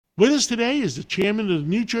With us today is the chairman of the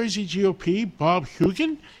New Jersey GOP, Bob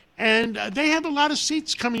Hugin, and they have a lot of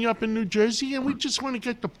seats coming up in New Jersey, and we just want to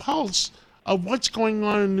get the pulse of what's going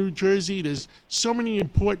on in New Jersey. There's so many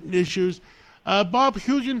important issues. Bob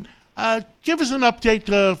Hugin, give us an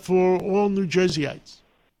update for all New Jerseyites.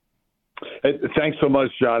 Hey, thanks so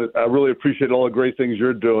much, John. I really appreciate all the great things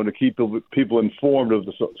you're doing to keep people informed of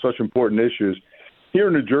such important issues. Here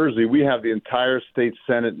in New Jersey, we have the entire state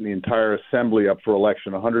Senate and the entire Assembly up for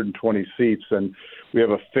election, 120 seats, and we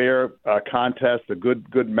have a fair contest, a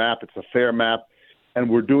good map. It's a fair map, and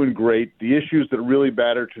we're doing great. The issues that really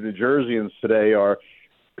matter to New Jerseyans today are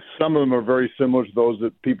some of them are very similar to those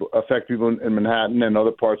that affect people in Manhattan and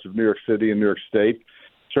other parts of New York City and New York State.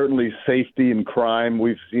 Certainly safety and crime.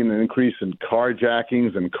 We've seen an increase in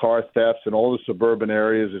carjackings and car thefts in all the suburban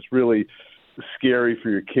areas. It's really scary for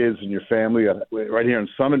your kids and your family. Right here in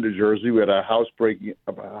Summit, New Jersey, we had a house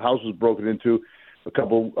was broken into a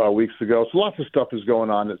couple weeks ago. So lots of stuff is going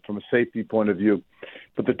on from a safety point of view.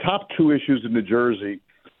 But the top two issues in New Jersey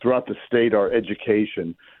throughout the state are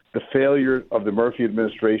education. The failure of the Murphy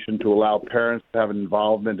administration to allow parents to have an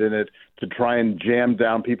involvement in it, to try and jam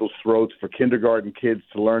down people's throats for kindergarten kids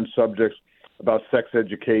to learn subjects about sex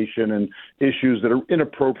education and issues that are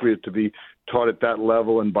inappropriate to be taught at that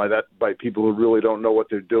level and by people who really don't know what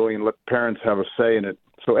they're doing, and let parents have a say in it.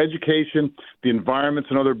 So education, the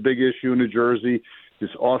environment's another big issue in New Jersey. This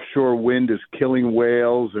offshore wind is killing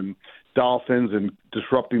whales and dolphins and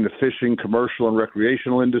disrupting the fishing, commercial, and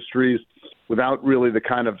recreational industries without really the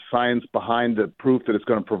kind of science behind the proof that it's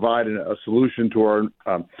going to provide a solution to our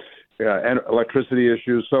electricity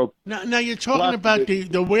issues. So now you're talking about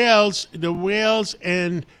the whales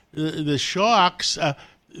and the sharks.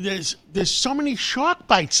 There's so many shark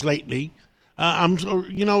bites lately.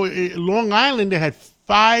 Long Island, they had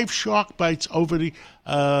 5 shark bites over the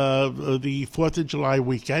 4th of July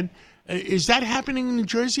weekend. Is that happening in New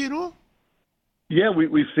Jersey at all? Yeah,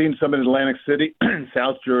 we've seen some in Atlantic City,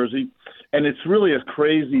 South Jersey, and it's really a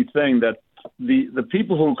crazy thing that the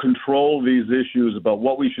people who control these issues about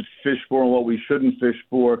what we should fish for and what we shouldn't fish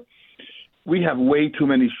for, we have way too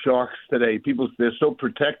many sharks today. They're so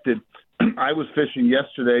protected. I was fishing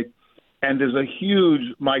yesterday, and there's a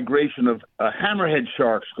huge migration of hammerhead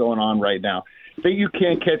sharks going on right now. You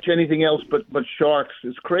can't catch anything else but sharks.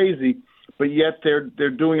 It's crazy, but yet they're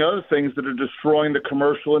doing other things that are destroying the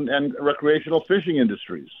commercial and recreational fishing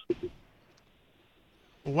industries.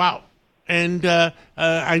 Wow. And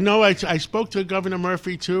I know I spoke to Governor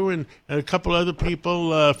Murphy, too, and a couple other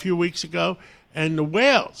people a few weeks ago, and the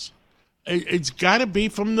whales, it's got to be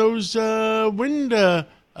from those wind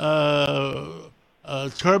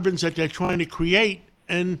turbines that they're trying to create,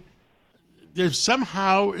 and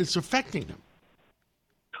somehow it's affecting them.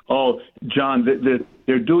 Oh, John,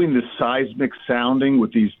 they're doing this seismic sounding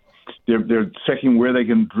with these. They're checking where they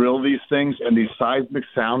can drill these things, and these seismic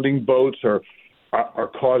sounding boats are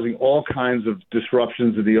causing all kinds of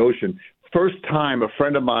disruptions in the ocean. First time a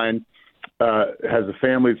friend of mine has a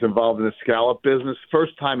family that's involved in the scallop business.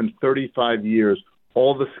 First time in 35 years,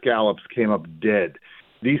 all the scallops came up dead.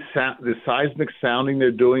 The seismic sounding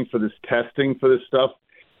they're doing for this testing for this stuff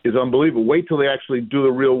is unbelievable. Wait till they actually do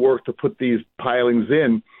the real work to put these pilings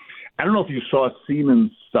in. I don't know if you saw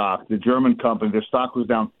Siemens stock, the German company. Their stock was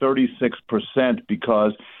down 36%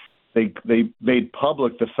 because they made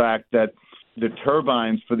public the fact that the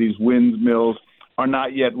turbines for these windmills are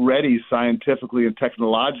not yet ready scientifically and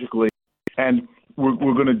technologically, and we're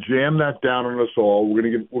going to jam that down on us all. We're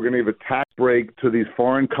going to give a tax break to these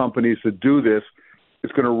foreign companies to do this.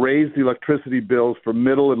 It's going to raise the electricity bills for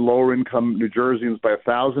middle and lower income New Jerseyans by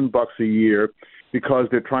 $1,000 a year because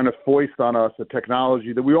they're trying to foist on us a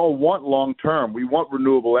technology that we all want long term. We want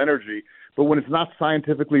renewable energy, but when it's not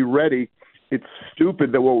scientifically ready, it's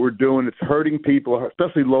stupid that what we're doing, it's hurting people,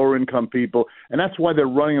 especially lower-income people, and that's why they're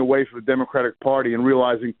running away from the Democratic Party and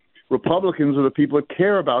realizing Republicans are the people that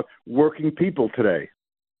care about working people today.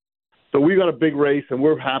 So we've got a big race, and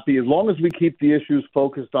we're happy. As long as we keep the issues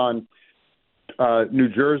focused on New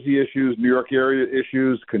Jersey issues, New York area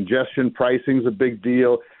issues, congestion pricing is a big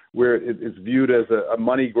deal, where it's viewed as a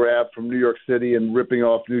money grab from New York City and ripping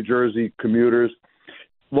off New Jersey commuters.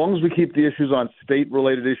 As long as we keep the issues on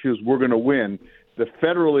state-related issues, we're going to win. The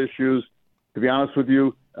federal issues, to be honest with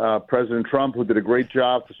you, President Trump, who did a great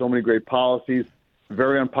job for so many great policies,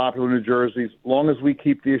 very unpopular in New Jersey. As long as we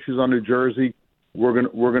keep the issues on New Jersey, we're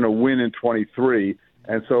going to win in 23.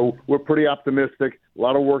 And so we're pretty optimistic. A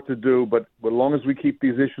lot of work to do, but as long as we keep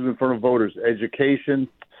these issues in front of voters, education,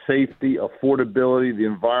 safety, affordability, the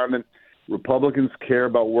environment, Republicans care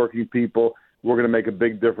about working people. We're going to make a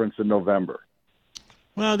big difference in November.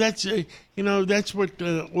 Well, that's that's what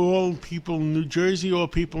all people in New Jersey, all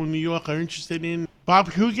people in New York are interested in. Bob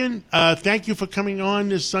Hugin, thank you for coming on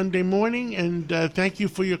this Sunday morning, and thank you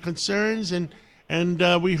for your concerns, and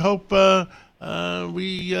we hope our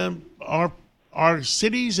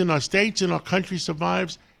cities and our states and our country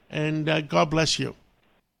survives. And God bless you.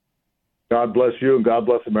 God bless you, and God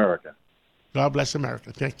bless America. God bless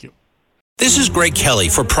America. Thank you. This is Greg Kelly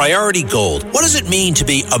for Priority Gold. What does it mean to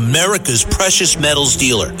be America's precious metals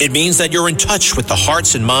dealer? It means that you're in touch with the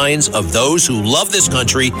hearts and minds of those who love this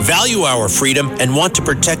country, value our freedom, and want to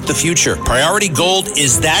protect the future. Priority Gold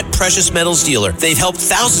is that precious metals dealer. They've helped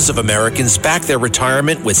thousands of Americans back their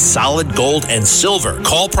retirement with solid gold and silver.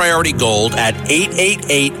 Call Priority Gold at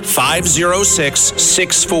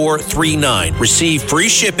 888-506-6439. Receive free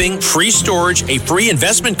shipping, free storage, a free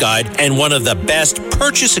investment guide, and one of the best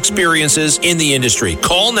purchase experiences in the industry.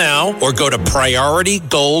 Call now or go to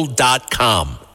PriorityGold.com.